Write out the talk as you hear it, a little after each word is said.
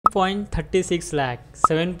7.36 lakh,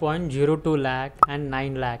 7.02 lakh and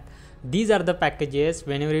 9 lakh. These are the packages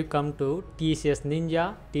whenever you come to TCS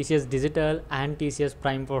Ninja, TCS Digital and TCS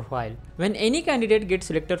Prime profile. When any candidate gets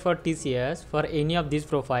selected for TCS for any of these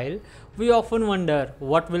profile, we often wonder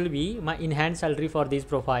what will be my enhanced salary for this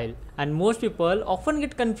profile, and most people often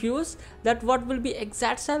get confused that what will be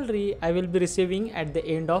exact salary I will be receiving at the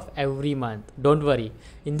end of every month. Don't worry,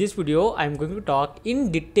 in this video I am going to talk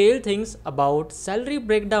in detail things about salary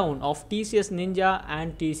breakdown of TCS Ninja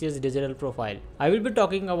and TCS Digital profile. I will be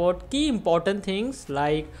talking about key important things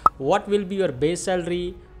like what will be your base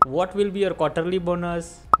salary, what will be your quarterly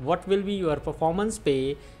bonus, what will be your performance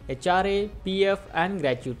pay, HRA, PF and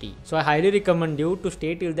gratuity. So I highly recommend you to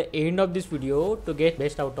stay till the end of this video to get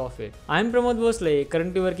best out of it. I am Pramod Bhosle,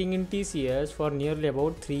 currently working in TCS for nearly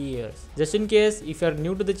about 3 years. Just in case if you are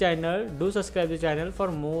new to the channel, do subscribe to the channel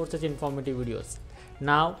for more such informative videos.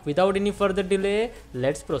 Now without any further delay,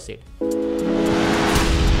 let's proceed.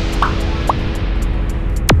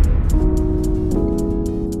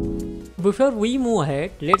 Before we move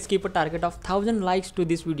ahead, let's keep a target of 1000 likes to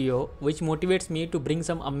this video, which motivates me to bring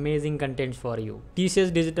some amazing content for you.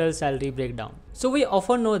 TCS Digital salary breakdown. So we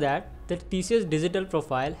often know that the TCS Digital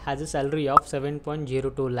profile has a salary of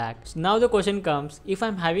 7.02 lakhs. Now the question comes, if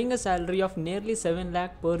I'm having a salary of nearly 7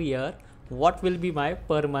 lakh per year, what will be my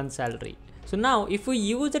per month salary? So now if we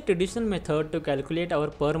use the traditional method to calculate our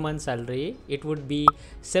per month salary, it would be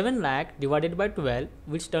 7 lakh divided by 12,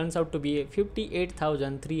 which turns out to be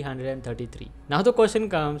 58,333. Now the question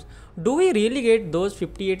comes, do we really get those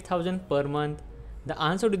 58,000 per month? The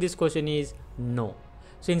answer to this question is no.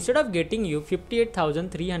 So instead of getting you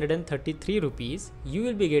 58,333 rupees, you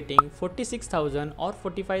will be getting 46,000 or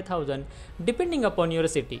 45,000 depending upon your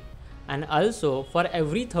city. And also for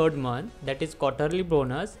every third month, that is quarterly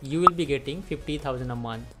bonus, you will be getting 50,000 a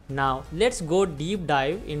month. Now let's go deep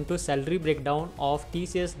dive into salary breakdown of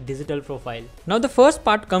TCS Digital profile. Now the first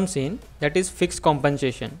part comes in, that is fixed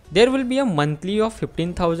compensation. There will be a monthly of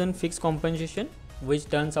 15,000 fixed compensation, which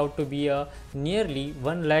turns out to be a nearly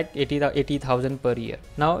 1,80,000 per year.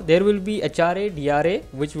 Now there will be HRA, DRA,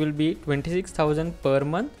 which will be 26,000 per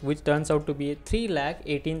month, which turns out to be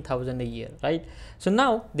 3,18,000 a year, right? So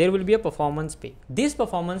now there will be a performance pay. This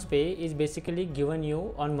performance pay is basically given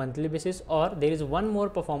you on monthly basis, or there is one more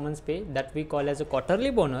performance pay that we call as a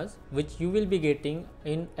quarterly bonus, which you will be getting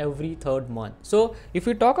in every third month. So if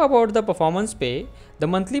we talk about the performance pay, the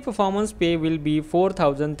monthly performance pay will be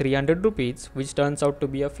 4,300 rupees, which turns out to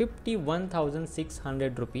be a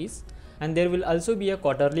 51,600 rupees. And there will also be a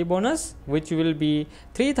quarterly bonus, which will be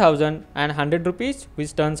 3,100 rupees,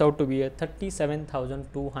 which turns out to be a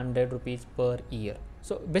 37,200 rupees per year.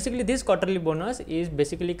 So basically this quarterly bonus is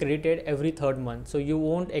basically credited every third month. So you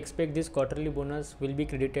won't expect this quarterly bonus will be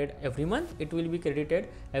credited every month. It will be credited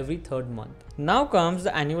every third month. Now comes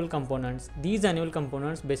the annual components. These annual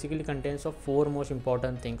components basically contains of 4 most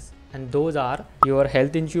important things, and those are your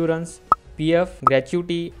health insurance, PF,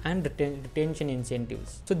 gratuity and retention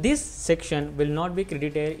incentives. So this section will not be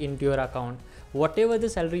credited into your account. Whatever the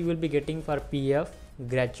salary you will be getting for PF,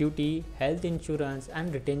 gratuity, health insurance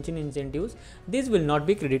and retention incentives, this will not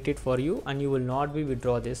be credited for you, and you will not be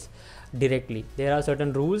withdraw this directly. There are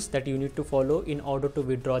certain rules that you need to follow in order to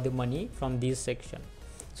withdraw the money from this section.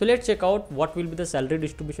 So let's check out what will be the salary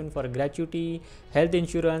distribution for gratuity, health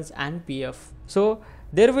insurance and PF. So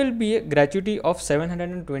there will be a gratuity of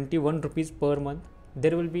 721 rupees per month.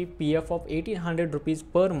 There will be PF of 1800 rupees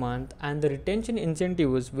per month, and the retention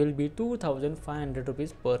incentives will be 2500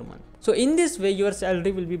 rupees per month. So in this way your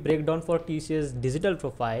salary will be breakdown for TCS Digital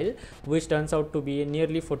profile, which turns out to be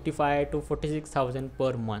nearly 45 to 46,000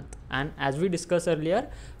 per month. And as we discussed earlier,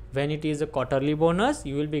 when it is a quarterly bonus,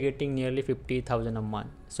 you will be getting nearly 50,000 a month.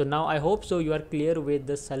 So now I hope so you are clear with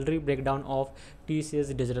the salary breakdown of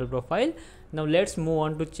TCS Digital profile. Now let's move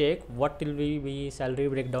on to check what will be salary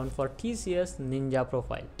breakdown for TCS Ninja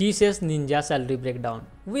profile. TCS Ninja salary breakdown.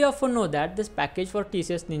 We often know that this package for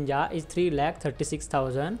TCS Ninja is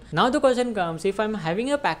 3,36,000. Now the question comes, if I'm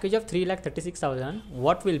having a package of 3,36,000,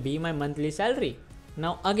 what will be my monthly salary?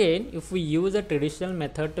 Now again, if we use a traditional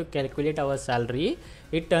method to calculate our salary,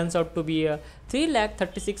 it turns out to be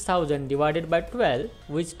 3,36,000 divided by 12,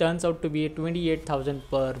 which turns out to be 28,000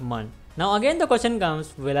 per month. Now again the question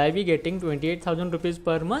comes, will I be getting 28,000 rupees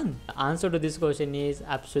per month? The answer to this question is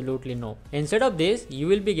absolutely no. Instead of this, you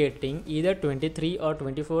will be getting either 23 or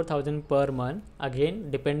 24,000 per month,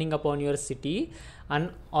 again depending upon your city.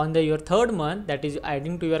 And on your third month, that is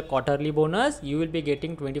adding to your quarterly bonus, you will be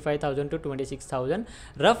getting 25,000 to 26,000,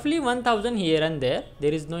 roughly 1,000 here and there.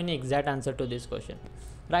 There is no any exact answer to this question,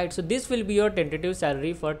 right? So this will be your tentative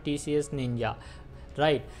salary for TCS Ninja.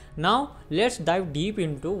 right? Now let's dive deep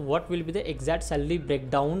into what will be the exact salary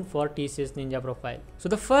breakdown for TCS Ninja profile. So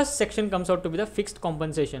the first section comes out to be the fixed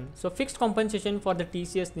compensation. So fixed compensation for the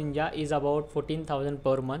TCS Ninja is about 14,000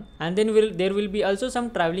 per month, and then there will be also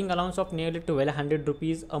some traveling allowance of nearly 1200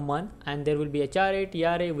 rupees a month, and there will be HRA,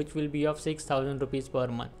 TRA which will be of 6,000 rupees per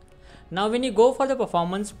month. Now when you go for the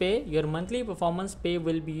performance pay, your monthly performance pay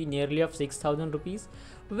will be nearly of 6,000 rupees,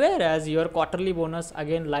 whereas your quarterly bonus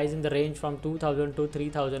again lies in the range from 2,000 to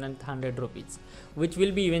 3,100 rupees, which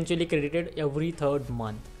will be eventually credited every third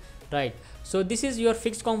month, right? So this is your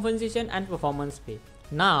fixed compensation and performance pay.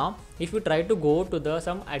 Now if you try to go to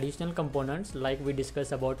some additional components, like we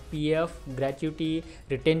discussed about PF, gratuity,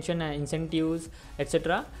 retention and incentives,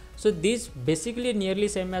 etc. So this basically nearly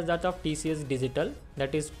same as that of TCS Digital,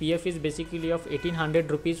 that is PF is basically of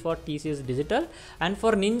 1800 rupees for TCS Digital, and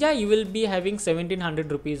for Ninja you will be having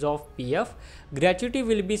 1700 rupees of PF. Gratuity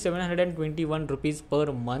will be 721 rupees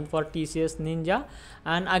per month for TCS Ninja,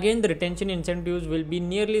 and again the retention incentives will be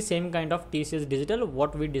nearly same kind of TCS Digital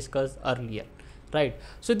what we discussed earlier, right?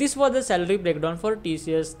 So this was the salary breakdown for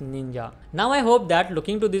TCS Ninja. Now I hope that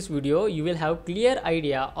looking to this video you will have clear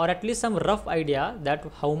idea, or at least some rough idea, that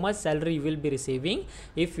how much salary you will be receiving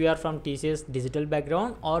if you are from TCS Digital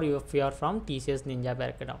background or if you are from TCS Ninja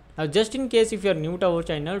background. Now just in case if you are new to our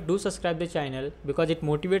channel, do subscribe the channel because it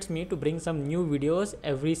motivates me to bring some new videos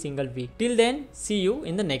every single week. Till then, see you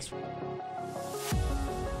in the next video.